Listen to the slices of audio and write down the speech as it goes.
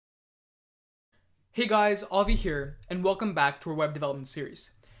Hey guys, Avi here, and welcome back to our web development series.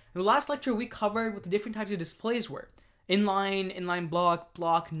 In the last lecture, we covered what the different types of displays were. Inline, inline block,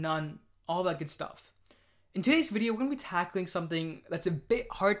 block, none, all that good stuff. In today's video, we're going to be tackling something that's a bit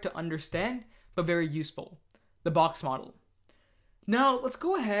hard to understand, but very useful. The box model. Now, let's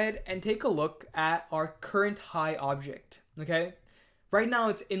go ahead and take a look at our current high object, okay? Right now,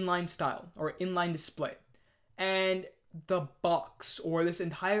 it's inline style, or inline display. And the box, or this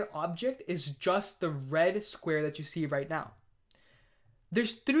entire object, is just the red square that you see right now.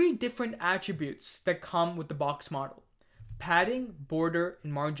 There's three different attributes that come with the box model: padding, border,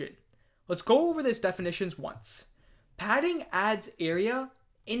 and margin. Let's go over these definitions once. Padding adds area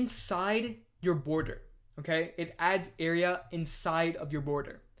inside your border, okay? It adds area inside of your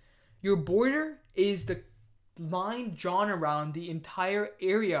border. Your border is the line drawn around the entire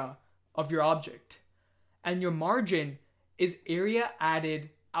area of your object. And your margin is area added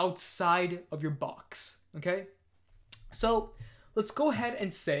outside of your box, okay? So let's go ahead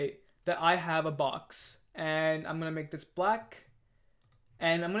and say that I have a box, and I'm gonna make this black,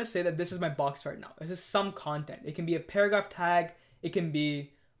 and I'm gonna say that this is my box right now. This is some content. It can be a paragraph tag, it can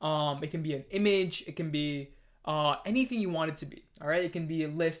be an image, it can be anything you want it to be, all right? It can be a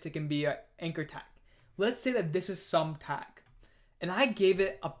list, it can be an anchor tag. Let's say that this is some tag, and I gave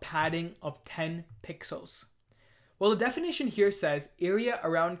it a padding of 10 pixels. Well, the definition here says area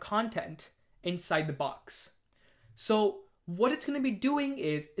around content inside the box. So what it's going to be doing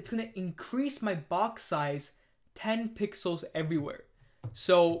is it's going to increase my box size 10 pixels everywhere.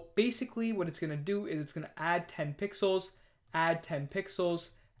 So basically what it's going to do is it's going to add 10 pixels, add 10 pixels,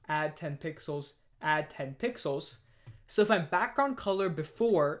 add 10 pixels, add 10 pixels. So if my background color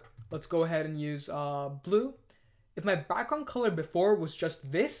before, let's go ahead and use blue. If my background color before was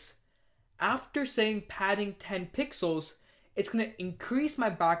just this, after saying padding 10 pixels, it's going to increase my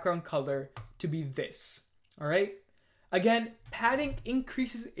background color to be this, all right? Again, padding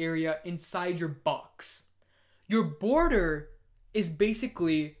increases area inside your box. Your border is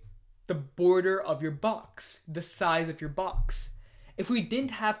basically the border of your box, the size of your box. If we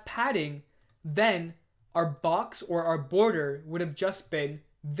didn't have padding, then our box or our border would have just been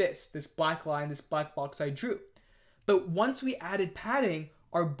this black line, this black box I drew. But once we added padding,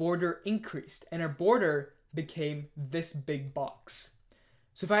 our border increased, and our border became this big box.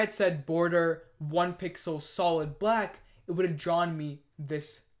 So if I had said border 1 pixel solid black, it would have drawn me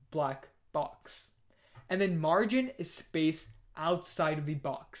this black box. And then margin is space outside of the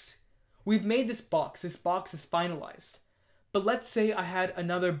box. We've made this box is finalized. But let's say I had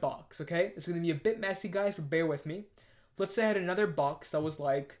another box, okay? It's gonna be a bit messy, guys, but bear with me. Let's say I had another box that was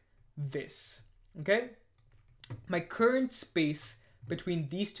like this, okay? My current space between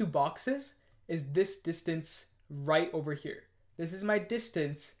these two boxes is this distance right over here. This is my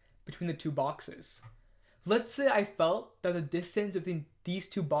distance between the two boxes. Let's say I felt that the distance between these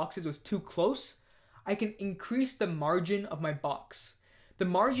two boxes was too close. I can increase the margin of my box. The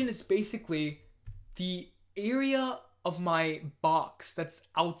margin is basically the area of my box that's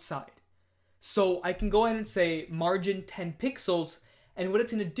outside. So I can go ahead and say margin 10 pixels, and what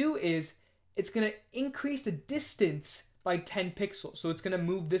it's going to do is it's going to increase the distance by 10 pixels. So it's going to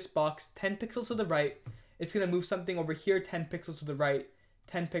move this box 10 pixels to the right. It's going to move something over here 10 pixels to the right,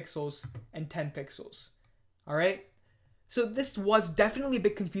 10 pixels, and 10 pixels. All right? So this was definitely a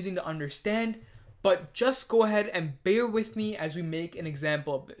bit confusing to understand, but just go ahead and bear with me as we make an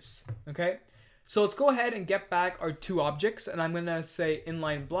example of this. Okay? So let's go ahead and get back our two objects, and I'm going to say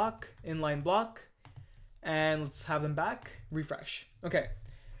inline block, and let's have them back, refresh. Okay.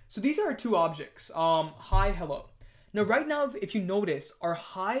 So these are our two objects, hi, hello. Now right now, if you notice, our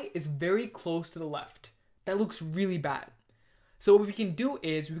hi is very close to the left. That looks really bad. So what we can do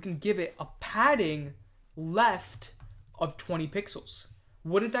is we can give it a padding left of 20 pixels.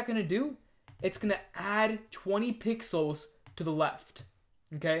 What is that going to do? It's going to add 20 pixels to the left,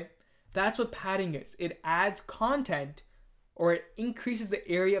 okay? That's what padding is. It adds content, or it increases the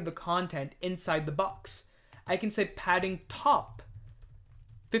area of the content inside the box. I can say padding top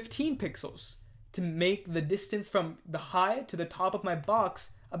 15 pixels to make the distance from the high to the top of my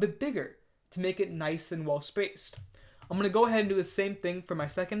box a bit bigger, to make it nice and well spaced. I'm going to go ahead and do the same thing for my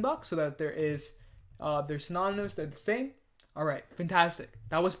second box so that they're synonymous, they're the same. All right, fantastic.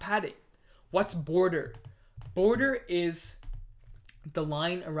 That was padding. What's border? Border is the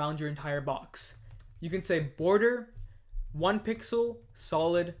line around your entire box. You can say border 1 pixel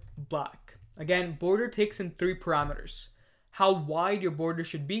solid black. Again, border takes in 3 parameters: how wide your border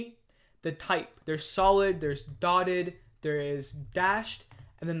should be, the type. There's solid, there's dotted, there is dashed,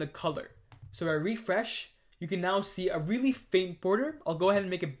 and then the color. So if I refresh, you can now see a really faint border. I'll go ahead and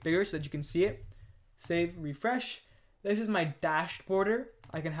make it bigger so that you can see it. Save, refresh. This is my dashed border.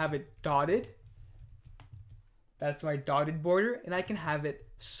 I can have it dotted. That's my dotted border, and I can have it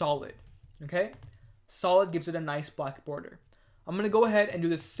solid, okay? Solid gives it a nice black border. I'm gonna go ahead and do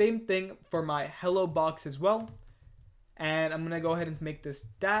the same thing for my hello box as well. And I'm gonna go ahead and make this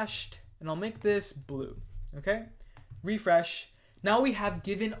dashed, and I'll make this blue, okay? Refresh. Now we have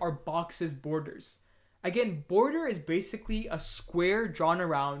given our boxes borders. Again, border is basically a square drawn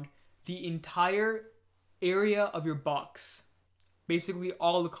around the entire area of your box. Basically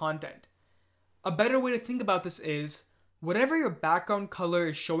all the content. A better way to think about this is, whatever your background color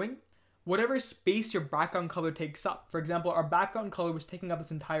is showing, whatever space your background color takes up. For example, our background color was taking up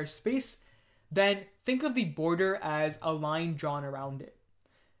this entire space, then think of the border as a line drawn around it.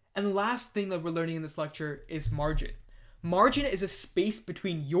 And the last thing that we're learning in this lecture is margin. Margin is a space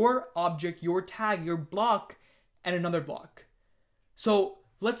between your object, your tag, your block, and another block. So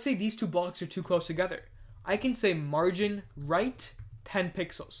let's say these two blocks are too close together. I can say margin right 10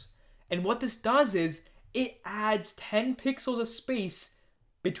 pixels. And what this does is it adds 10 pixels of space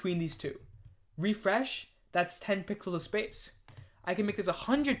between these two. Refresh, that's 10 pixels of space. I can make this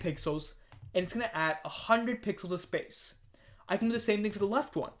 100 pixels, and it's going to add 100 pixels of space. I can do the same thing for the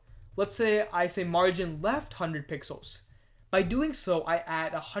left one. Let's say I say margin left 100 pixels. By doing so, I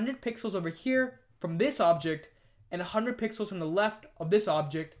add 100 pixels over here from this object and 100 pixels from the left of this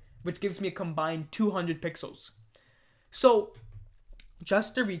object, which gives me a combined 200 pixels. So,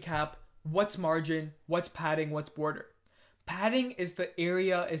 just to recap, what's margin, what's padding, what's border? Padding is the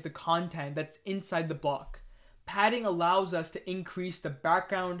area, is the content that's inside the block. Padding allows us to increase the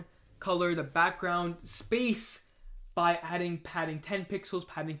background color, the background space by adding padding 10 pixels,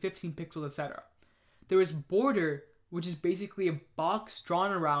 padding 15 pixels, etc. There is border, which is basically a box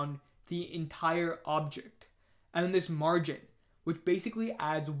drawn around the entire object. And then there's margin, which basically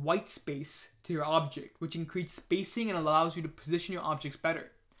adds white space to your object, which increases spacing and allows you to position your objects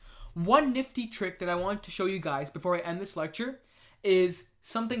better. One nifty trick that I want to show you guys before I end this lecture is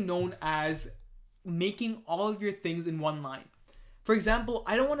something known as making all of your things in one line. For example,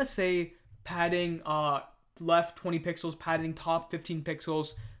 I don't want to say padding left 20 pixels, padding top 15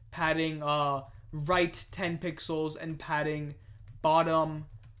 pixels, padding right 10 pixels, and padding bottom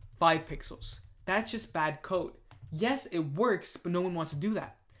 5 pixels. That's just bad code. Yes, it works, but no one wants to do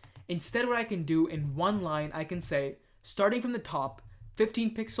that. Instead, what I can do in one line, I can say, starting from the top,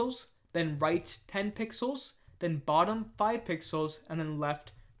 15 pixels, then right 10 pixels, then bottom 5 pixels, and then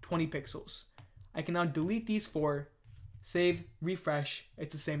left 20 pixels. I can now delete these four, save, refresh,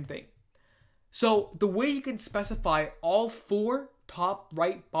 it's the same thing. So the way you can specify all four, top,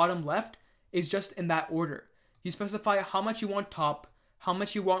 right, bottom, left, is just in that order. You specify how much you want top, how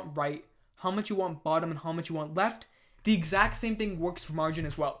much you want right, how much you want bottom, and how much you want left. The exact same thing works for margin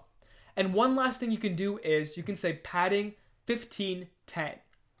as well. And one last thing you can do is you can say padding 15, 10.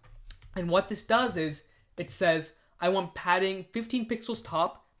 And what this does is it says I want padding 15 pixels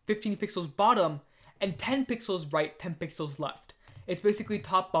top, 15 pixels bottom, and 10 pixels right, 10 pixels left. It's basically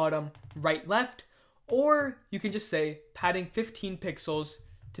top, bottom, right, left. Or you can just say padding 15 pixels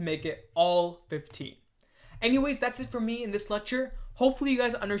to make it all 15. Anyways, that's it for me in this lecture. Hopefully you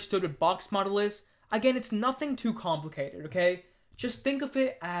guys understood what box model is. Again, it's nothing too complicated, okay? Just think of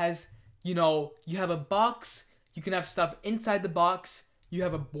it as, you have a box, you can have stuff inside the box, you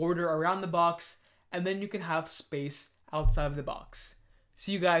have a border around the box, and then you can have space outside of the box.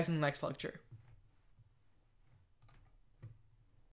 See you guys in the next lecture.